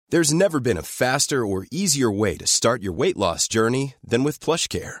There's never been a faster or easier way to start your weight loss journey than with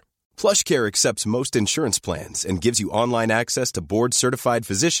PlushCare. PlushCare accepts most insurance plans and gives you online access to board-certified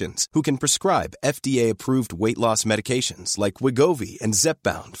physicians who can prescribe FDA-approved weight loss medications like Wegovy and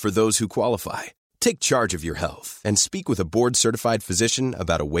Zepbound for those who qualify. Take charge of your health and speak with a board-certified physician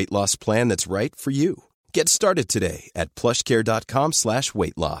about a weight loss plan that's right for you. Get started today at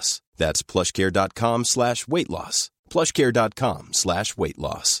plushcare.com/weight loss. That's plushcare.com/weight loss. plushcare.com/weight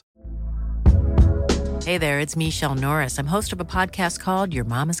loss. Hey there, it's Michelle Norris. I'm host of a podcast called Your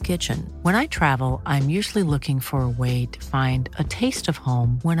Mama's Kitchen. When I travel, I'm usually looking for a way to find a taste of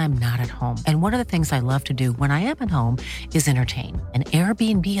home when I'm not at home. And one of the things I love to do when I am at home is entertain. And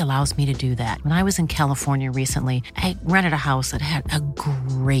Airbnb allows me to do that. When I was in California recently, I rented a house that had a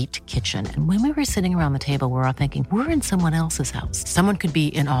great kitchen. And when we were sitting around the table, we were all thinking, we're in someone else's house. Someone could be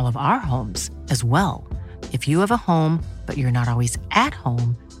in all of our homes as well. If you have a home, but you're not always at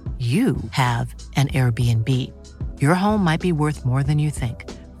home, you have an Airbnb. Your home might be worth more than you think.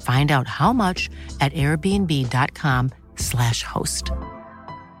 Find out how much at airbnb.com/host.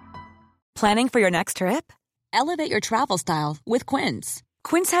 Planning for your next trip? Elevate your travel style with Quince.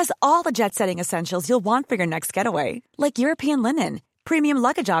 Quince has all the jet-setting essentials you'll want for your next getaway, like European linen, premium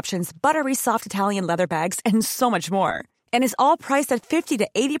luggage options, buttery soft Italian leather bags, and so much more. And is all priced at 50 to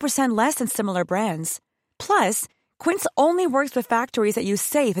 80% less than similar brands. Plus, Quince only works with factories that use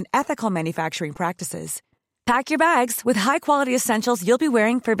safe and ethical manufacturing practices. Pack your bags with high-quality essentials you'll be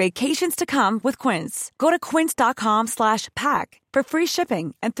wearing for vacations to come with Quince. Go to quince.com/pack for free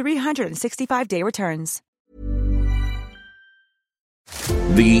shipping and 365-day returns.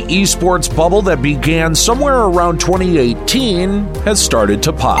 The esports bubble that began somewhere around 2018 has started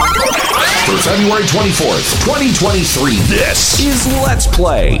to pop. For February 24th, 2023, this is Let's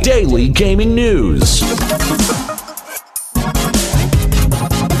Play Daily Gaming News.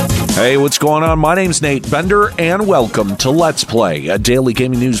 Hey, what's going on? My name's Nate Bender, and welcome to Let's Play, a daily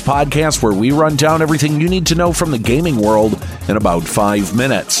gaming news podcast where we run down everything you need to know from the gaming world in about 5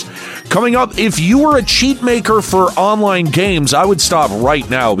 minutes. Coming up, if you were a cheat maker for online games, I would stop right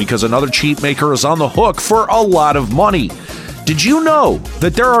now because another cheat maker is on the hook for a lot of money. Did you know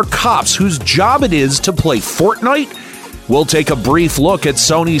that there are cops whose job it is to play Fortnite? We'll take a brief look at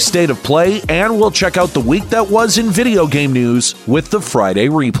Sony's State of Play, and we'll check out the week that was in video game news with the Friday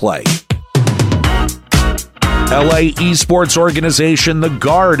Replay. LA esports organization The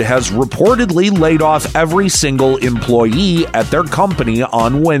Guard has reportedly laid off every single employee at their company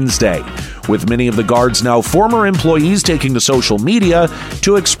on Wednesday, with many of the Guard's now former employees taking to social media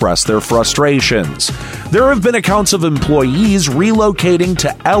to express their frustrations. There have been accounts of employees relocating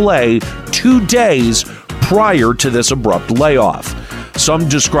to LA 2 days prior to this abrupt layoff. Some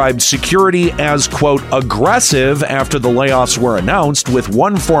described security as, quote, aggressive after the layoffs were announced, with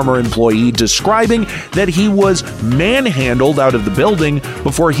one former employee describing that he was manhandled out of the building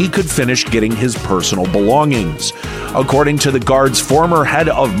before he could finish getting his personal belongings. According to the Guard's former head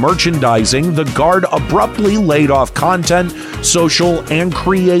of merchandising, the Guard abruptly laid off content, social, and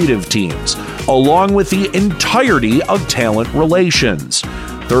creative teams, along with the entirety of talent relations.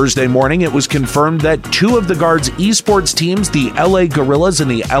 Thursday morning, it was confirmed that 2 of the Guard's esports teams, the LA Gorillas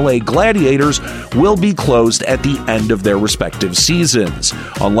and the LA Gladiators, will be closed at the end of their respective seasons,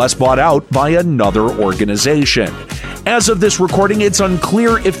 unless bought out by another organization. As of this recording, it's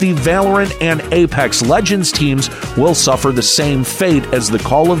unclear if the Valorant and Apex Legends teams will suffer the same fate as the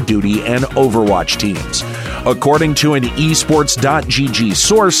Call of Duty and Overwatch teams. According to an esports.gg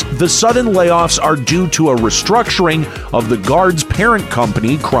source, the sudden layoffs are due to a restructuring of the Guard's parent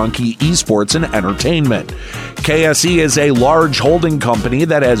company, Cronky Esports and Entertainment. KSE is a large holding company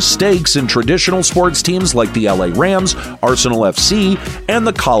that has stakes in traditional sports teams like the LA Rams, Arsenal FC, and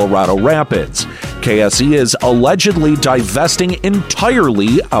the Colorado Rapids. KSE is allegedly divesting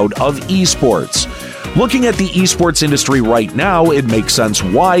entirely out of esports. Looking at the esports industry right now, it makes sense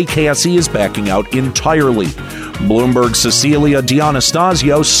why KSE is backing out entirely. Bloomberg's Cecilia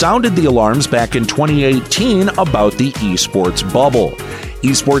D'Anastasio sounded the alarms back in 2018 about the esports bubble.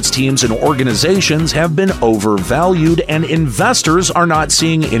 Esports teams and organizations have been overvalued, and investors are not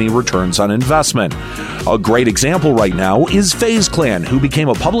seeing any returns on investment. A great example right now is FaZe Clan, who became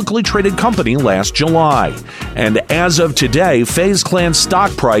a publicly traded company last July. And as of today, FaZe Clan's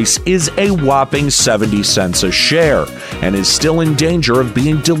stock price is a whopping 70 cents a share, and is still in danger of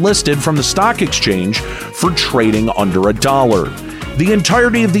being delisted from the stock exchange for trading under $1. The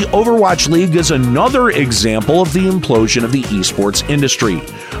entirety of the Overwatch League is another example of the implosion of the esports industry.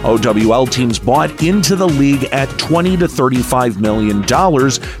 OWL teams bought into the league at $20 to $35 million,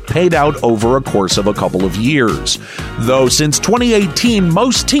 paid out over a course of a couple of years. Though since 2018,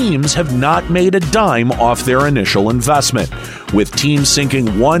 most teams have not made a dime off their initial investment, with teams sinking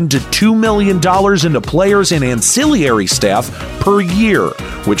 $1 to $2 million into players and ancillary staff per year,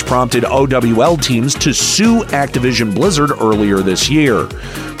 which prompted OWL teams to sue Activision Blizzard earlier this year.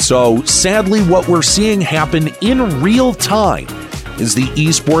 So sadly, what we're seeing happen in real time is the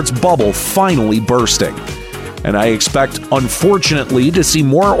esports bubble finally bursting. And I expect, unfortunately, to see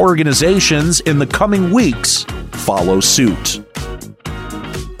more organizations in the coming weeks follow suit.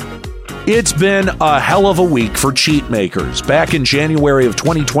 It's been a hell of a week for cheat makers. Back in January of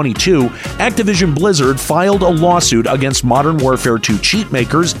 2022, Activision Blizzard filed a lawsuit against Modern Warfare 2 cheat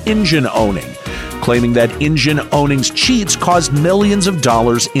makers Engine Owning, claiming that Engine Owning's cheats caused millions of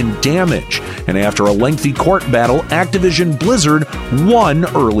dollars in damage. And after a lengthy court battle, Activision Blizzard won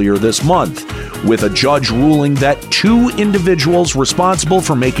earlier this month, with a judge ruling that 2 individuals responsible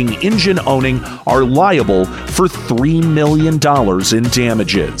for making Engine Owning are liable for $3 million in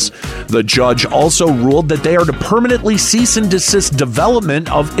damages. The judge also ruled that they are to permanently cease and desist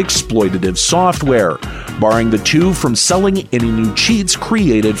development of exploitative software, barring the 2 from selling any new cheats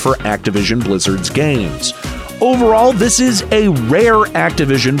created for Activision Blizzard's games. Overall, this is a rare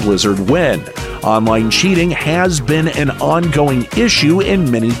Activision Blizzard win. Online cheating has been an ongoing issue in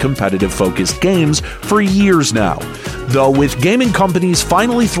many competitive-focused games for years now. Though with gaming companies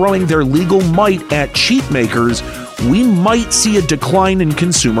finally throwing their legal might at cheat makers, we might see a decline in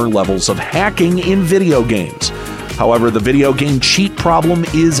consumer levels of hacking in video games. However, the video game cheat problem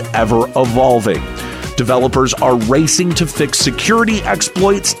is ever evolving. Developers are racing to fix security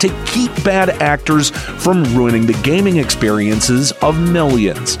exploits to keep bad actors from ruining the gaming experiences of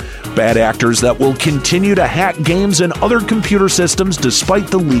millions. Bad actors that will continue to hack games and other computer systems despite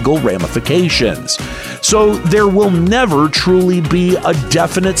the legal ramifications. So there will never truly be a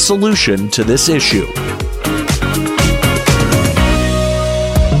definite solution to this issue.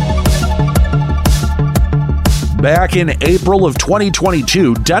 Back in April of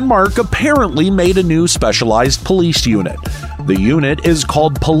 2022, Denmark apparently made a new specialized police unit. The unit is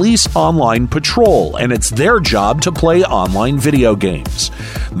called Police Online Patrol, and it's their job to play online video games.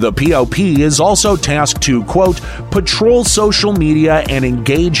 The POP is also tasked to, quote, patrol social media and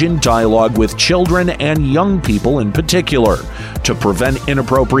engage in dialogue with children and young people in particular, to prevent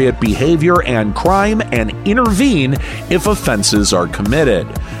inappropriate behavior and crime and intervene if offenses are committed.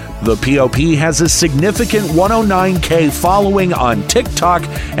 The POP has a significant 109K following on TikTok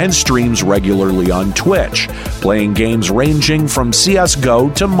and streams regularly on Twitch, playing games ranging from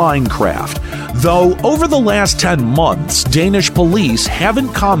CSGO to Minecraft. Though over the last 10 months, Danish police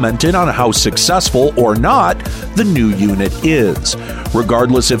haven't commented on how successful or not the new unit is.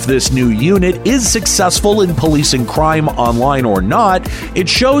 Regardless if this new unit is successful in policing crime online or not, it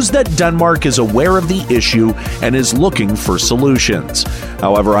shows that Denmark is aware of the issue and is looking for solutions.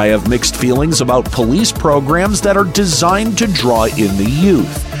 However, I have mixed feelings about police programs that are designed to draw in the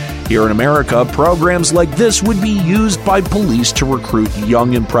youth. Here in America, programs like this would be used by police to recruit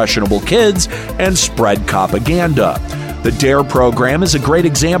young, impressionable kids and spread propaganda. The DARE program is a great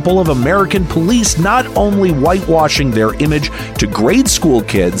example of American police not only whitewashing their image to grade school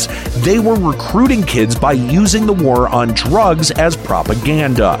kids, they were recruiting kids by using the war on drugs as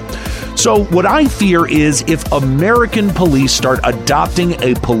propaganda. So what I fear is if American police start adopting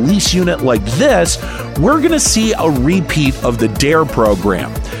a police unit like this, we're going to see a repeat of the DARE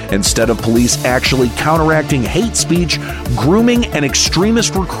program. Instead of police actually counteracting hate speech, grooming, and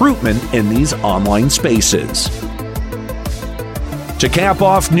extremist recruitment in these online spaces. To cap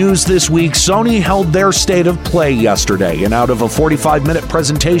off news this week, Sony held their State of Play yesterday, and out of a 45-minute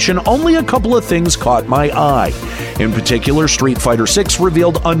presentation, only a couple of things caught my eye. In particular, Street Fighter VI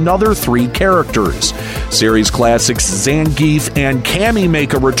revealed another 3 characters. Series classics Zangief and Cammy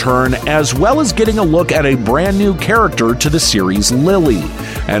make a return, as well as getting a look at a brand new character to the series, Lily.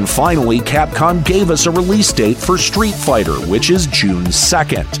 And finally, Capcom gave us a release date for Street Fighter, which is June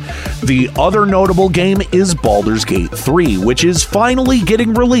 2nd. The other notable game is Baldur's Gate 3, which is finally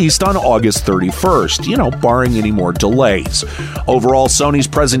getting released on August 31st, barring any more delays. Overall, Sony's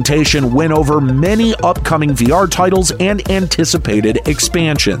presentation went over many upcoming VR titles and anticipated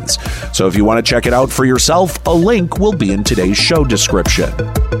expansions. So if you want to check it out for yourself, a link will be in today's show description.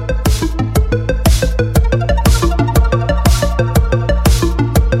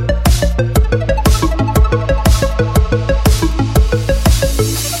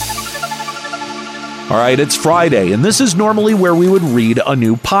 All right, it's Friday, and this is normally where we would read a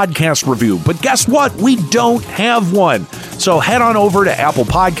new podcast review. But guess what? We don't have one. So head on over to Apple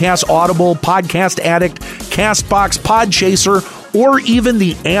Podcasts, Audible, Podcast Addict, CastBox, Podchaser, or even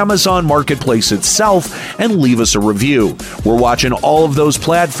the Amazon Marketplace itself and leave us a review. We're watching all of those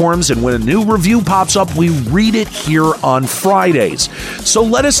platforms, and when a new review pops up, we read it here on Fridays. So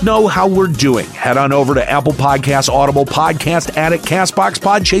let us know how we're doing. Head on over to Apple Podcasts, Audible, Podcast Addict, CastBox,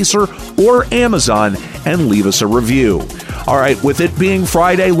 Podchaser, or Amazon and leave us a review. All right, with it being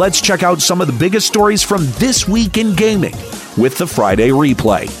Friday, let's check out some of the biggest stories from this week in gaming with the Friday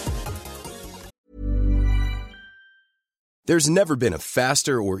Replay. There's never been a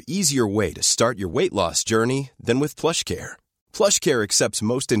faster or easier way to start your weight loss journey than with PlushCare. PlushCare accepts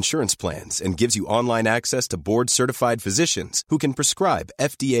most insurance plans and gives you online access to board-certified physicians who can prescribe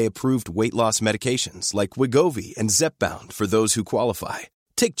FDA-approved weight loss medications like Wegovy and Zepbound for those who qualify.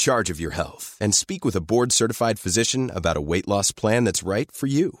 Take charge of your health and speak with a board-certified physician about a weight loss plan that's right for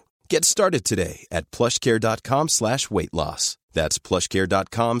you. Get started today at plushcare.com/weight loss. That's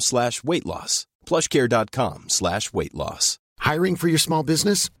plushcare.com/weight loss. plushcare.com/weight loss. Hiring for your small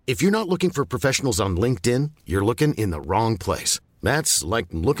business? If you're not looking for professionals on LinkedIn, you're looking in the wrong place. That's like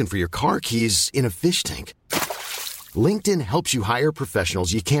looking for your car keys in a fish tank. LinkedIn helps you hire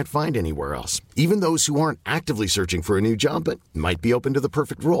professionals you can't find anywhere else, even those who aren't actively searching for a new job but might be open to the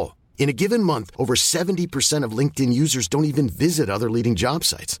perfect role. In a given month, over 70% of LinkedIn users don't even visit other leading job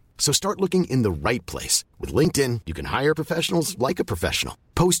sites. So start looking in the right place. With LinkedIn, you can hire professionals like a professional.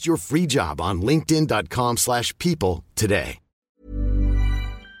 Post your free job on linkedin.com/people today.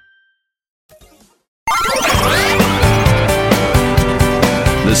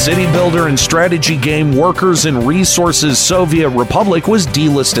 The city builder and strategy game Workers and Resources Soviet Republic was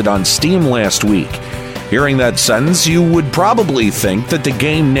delisted on Steam last week. Hearing that sentence, you would probably think that the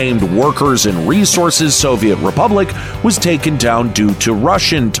game named Workers and Resources Soviet Republic was taken down due to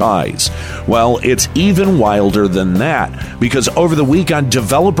Russian ties. Well, it's even wilder than that, because over the weekend,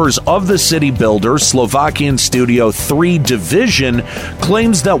 developers of the city builder, Slovakian studio 3 Division,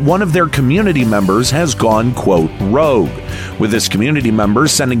 claims that one of their community members has gone, quote, rogue. With this community member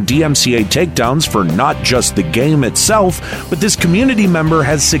sending DMCA takedowns for not just the game itself, but this community member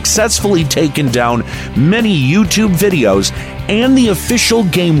has successfully taken down many YouTube videos and the official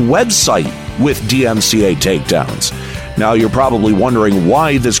game website with DMCA takedowns. Now, you're probably wondering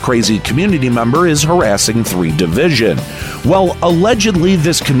why this crazy community member is harassing 3 Division. Well, allegedly,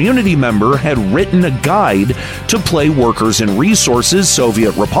 this community member had written a guide to play Workers and Resources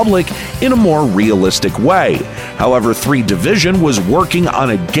Soviet Republic in a more realistic way. However, 3 Division was working on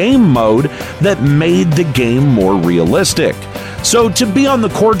a game mode that made the game more realistic. So, to be on the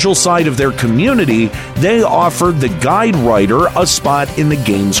cordial side of their community, they offered the guide writer a spot in the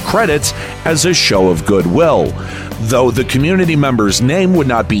game's credits as a show of goodwill, though the community member's name would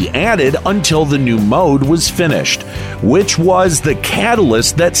not be added until the new mode was finished, which was the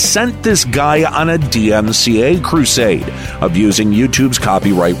catalyst that sent this guy on a DMCA crusade, abusing YouTube's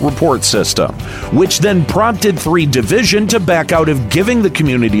copyright report system, which then prompted 3 Division to back out of giving the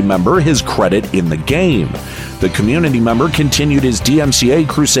community member his credit in the game. The community member continued his DMCA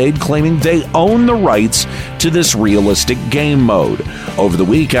crusade, claiming they own the rights to this realistic game mode. Over the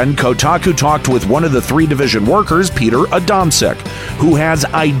weekend, Kotaku talked with one of the 3 Division workers, Peter Adamczyk, who has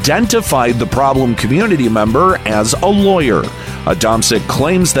identified the problem community member as a lawyer. Adamczyk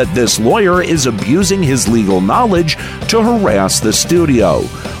claims that this lawyer is abusing his legal knowledge to harass the studio.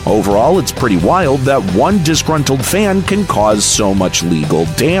 Overall, it's pretty wild that one disgruntled fan can cause so much legal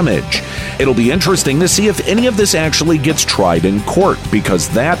damage. It'll be interesting to see if any of this actually gets tried in court, because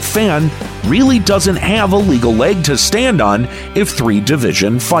that fan really doesn't have a legal leg to stand on if 3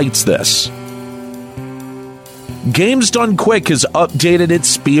 Division fights this. Games Done Quick has updated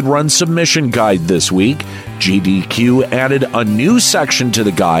its speedrun submission guide this week. GDQ added a new section to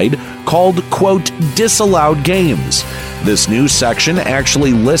the guide called, quote, Disallowed Games. This new section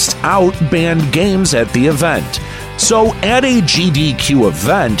actually lists out banned games at the event. So at a GDQ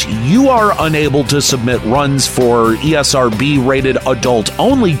event, you are unable to submit runs for ESRB-rated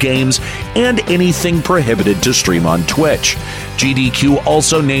adult-only games and anything prohibited to stream on Twitch. GDQ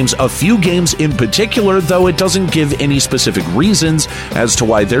also names a few games in particular, though it doesn't give any specific reasons as to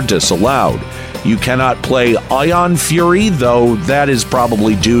why they're disallowed. You cannot play Ion Fury, though that is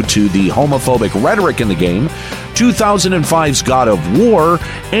probably due to the homophobic rhetoric in the game. 2005's God of War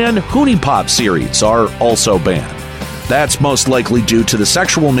and Hunipop series are also banned. That's most likely due to the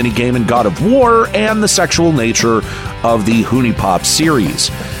sexual minigame in God of War and the sexual nature of the Hunipop series.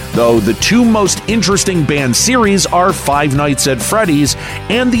 though the two most interesting band series are Five Nights at Freddy's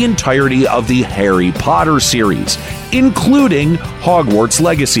and the entirety of the Harry Potter series, including Hogwarts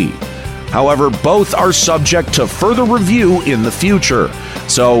Legacy. However, both are subject to further review in the future,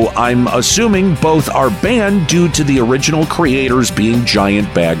 so I'm assuming both are banned due to the original creators being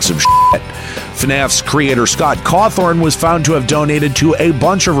giant bags of shit. FNAF's creator Scott Cawthorn was found to have donated to a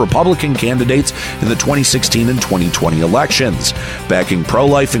bunch of Republican candidates in the 2016 and 2020 elections, backing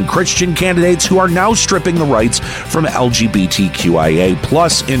pro-life and Christian candidates who are now stripping the rights from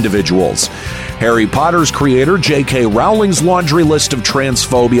LGBTQIA+ individuals. Harry Potter's creator J.K. Rowling's laundry list of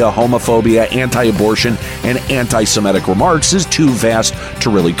transphobia, homophobia, anti-abortion, and anti-Semitic remarks is too vast to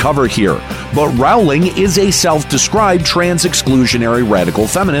really cover here. But Rowling is a self-described trans-exclusionary radical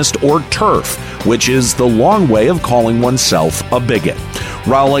feminist, or TERF, which is the long way of calling oneself a bigot.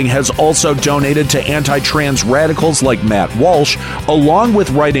 Rowling has also donated to anti-trans radicals like Matt Walsh, along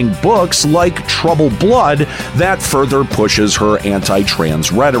with writing books like Trouble Blood that further pushes her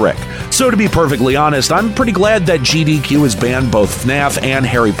anti-trans rhetoric. So to be perfectly honest, I'm pretty glad that GDQ has banned both FNAF and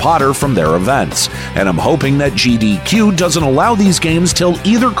Harry Potter from their events, and I'm hoping that GDQ doesn't allow these games till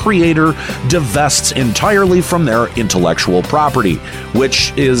either creator divests entirely from their intellectual property,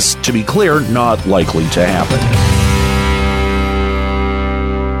 which is, to be clear, not likely to happen.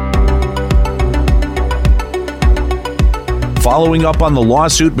 Following up on the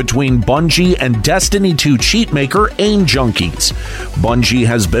lawsuit between Bungie and Destiny 2 cheat maker Aim Junkies, Bungie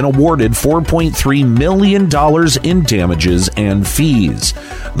has been awarded $4.3 million in damages and fees.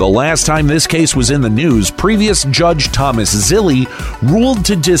 The last time this case was in the news, previous Judge Thomas Zilli ruled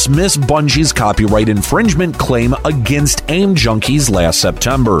to dismiss Bungie's copyright infringement claim against Aim Junkies last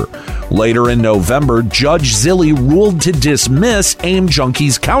September. Later in November, Judge Zilli ruled to dismiss Aim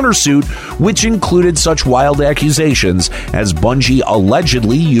Junkies' countersuit, which included such wild accusations as Bungie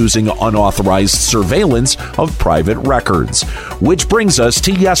allegedly using unauthorized surveillance of private records. Which brings us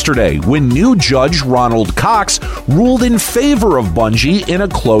to yesterday, when new Judge Ronald Cox ruled in favor of Bungie in a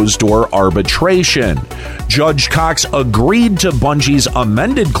closed-door arbitration. Judge Cox agreed to Bungie's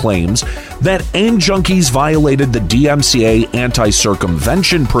amended claims that Aim Junkies violated the DMCA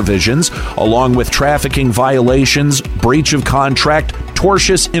anti-circumvention provisions, along with trafficking violations, breach of contract,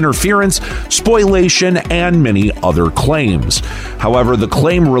 tortious interference, spoliation, and many other claims. However, the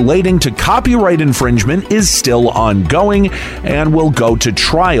claim relating to copyright infringement is still ongoing and will go to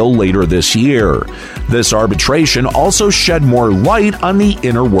trial later this year. This arbitration also shed more light on the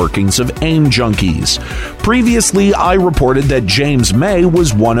inner workings of Aim Junkies. Previously, I reported that James May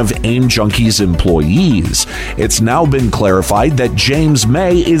was one of Aim Junkies' employees. It's now been clarified that James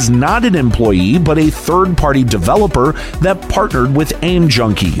May is not an employee, but a third-party developer that partnered with Aim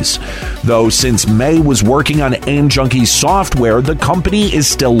Junkies. Though since May was working on Aim Junkies software, the company is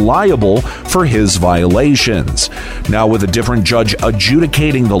still liable for his violations. Now, with a different judge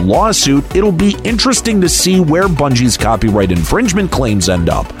adjudicating the lawsuit, it'll be interesting to see where Bungie's copyright infringement claims end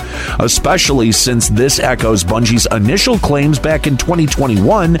up, especially since this echoes Bungie's initial claims back in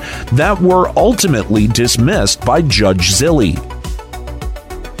 2021 that were ultimately dismissed by Judge Zilli.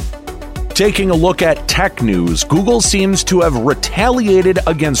 Taking a look at tech news, Google seems to have retaliated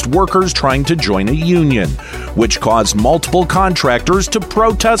against workers trying to join a union, which caused multiple contractors to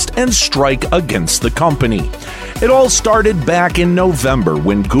protest and strike against the company. It all started back in November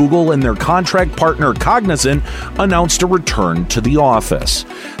when Google and their contract partner Cognizant announced a return to the office.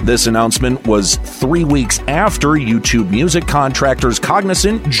 This announcement was 3 weeks after YouTube music contractors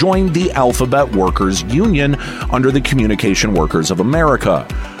Cognizant joined the Alphabet Workers Union under the Communication Workers of America.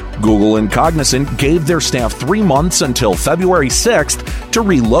 Google and Cognizant gave their staff 3 months until February 6th to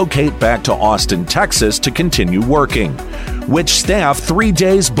relocate back to Austin, Texas to continue working, which staff 3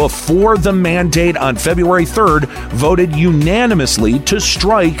 days before the mandate on February 3rd voted unanimously to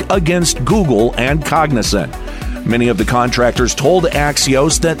strike against Google and Cognizant. Many of the contractors told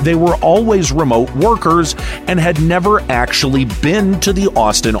Axios that they were always remote workers and had never actually been to the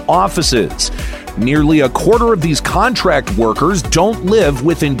Austin offices. Nearly a quarter of these contract workers don't live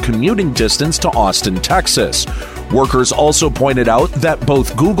within commuting distance to Austin, Texas. Workers also pointed out that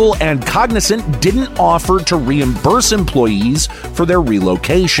both Google and Cognizant didn't offer to reimburse employees for their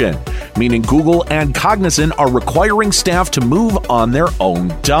relocation, meaning Google and Cognizant are requiring staff to move on their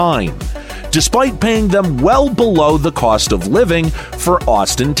own dime, despite paying them well below the cost of living for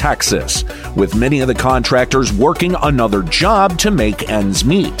Austin, Texas, with many of the contractors working another job to make ends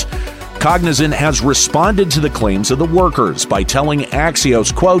meet. Cognizant has responded to the claims of the workers by telling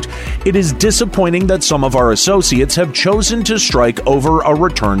Axios, quote, "It is disappointing that some of our associates have chosen to strike over a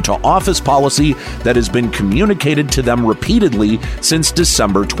return to office policy that has been communicated to them repeatedly since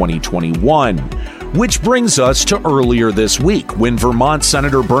December 2021. Which brings us to earlier this week, when Vermont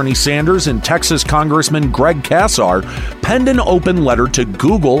Senator Bernie Sanders and Texas Congressman Greg Casar penned an open letter to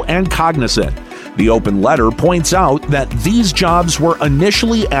Google and Cognizant. The open letter points out that these jobs were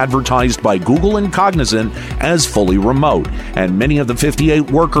initially advertised by Google and Cognizant as fully remote, and many of the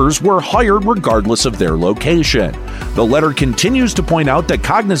 58 workers were hired regardless of their location. The letter continues to point out that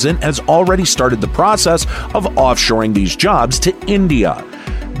Cognizant has already started the process of offshoring these jobs to India.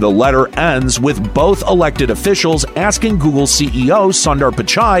 The letter ends with both elected officials asking Google CEO Sundar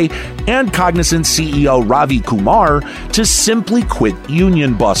Pichai and Cognizant CEO Ravi Kumar to simply quit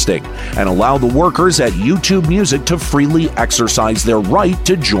union busting and allow the workers at YouTube Music to freely exercise their right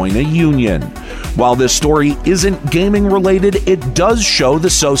to join a union. While this story isn't gaming related, it does show the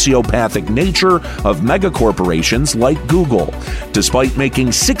sociopathic nature of megacorporations like Google. Despite making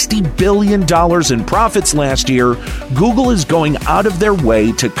 $60 billion in profits last year, Google is going out of their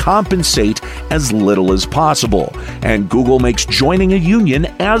way to compensate as little as possible, and Google makes joining a union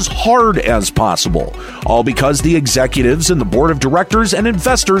as hard as possible, all because the executives and the board of directors and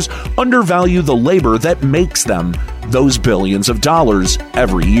investors undervalue the labor that makes them those billions of dollars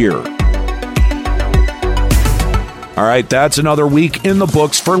every year. All right, that's another week in the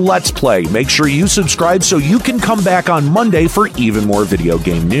books for Let's Play. Make sure you subscribe so you can come back on Monday for even more video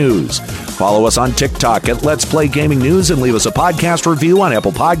game news. Follow us on TikTok at Let's Play Gaming News and leave us a podcast review on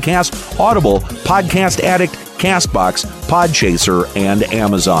Apple Podcasts, Audible, Podcast Addict, CastBox, Podchaser, and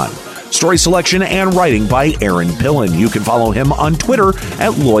Amazon. Story selection and writing by Aaron Pillen. You can follow him on Twitter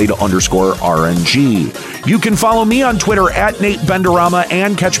at Lloyd_RNG. You can follow me on Twitter at Nate Benderama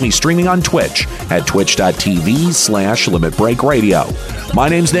and catch me streaming on Twitch at twitch.tv/Limit Break Radio. My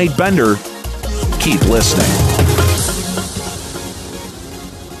name's Nate Bender. Keep listening.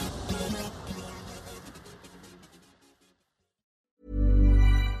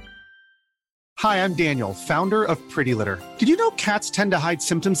 Hi, I'm Daniel, founder of Pretty Litter. Did you know cats tend to hide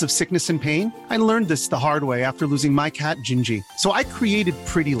symptoms of sickness and pain? I learned this the hard way after losing my cat, Gingy. So I created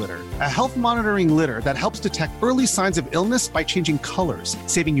Pretty Litter, a health monitoring litter that helps detect early signs of illness by changing colors,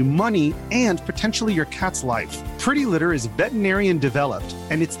 saving you money and potentially your cat's life. Pretty Litter is veterinarian developed,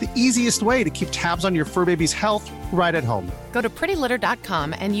 and it's the easiest way to keep tabs on your fur baby's health right at home. Go to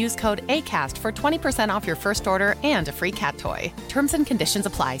prettylitter.com and use code ACAST for 20% off your first order and a free cat toy. Terms and conditions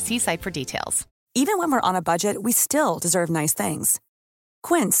apply. See site for details. Even when we're on a budget, we still deserve nice things.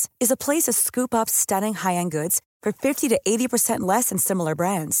 Quince is a place to scoop up stunning high-end goods for 50 to 80% less than similar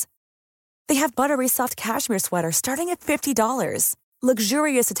brands. They have buttery soft cashmere sweaters starting at $50,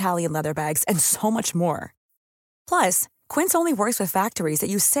 luxurious Italian leather bags, and so much more. Plus, Quince only works with factories that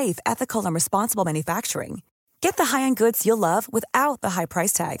use safe, ethical, and responsible manufacturing. Get the high-end goods you'll love without the high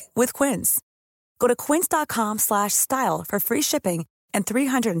price tag with Quince. Go to quince.com/style for free shipping and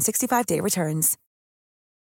 365-day returns.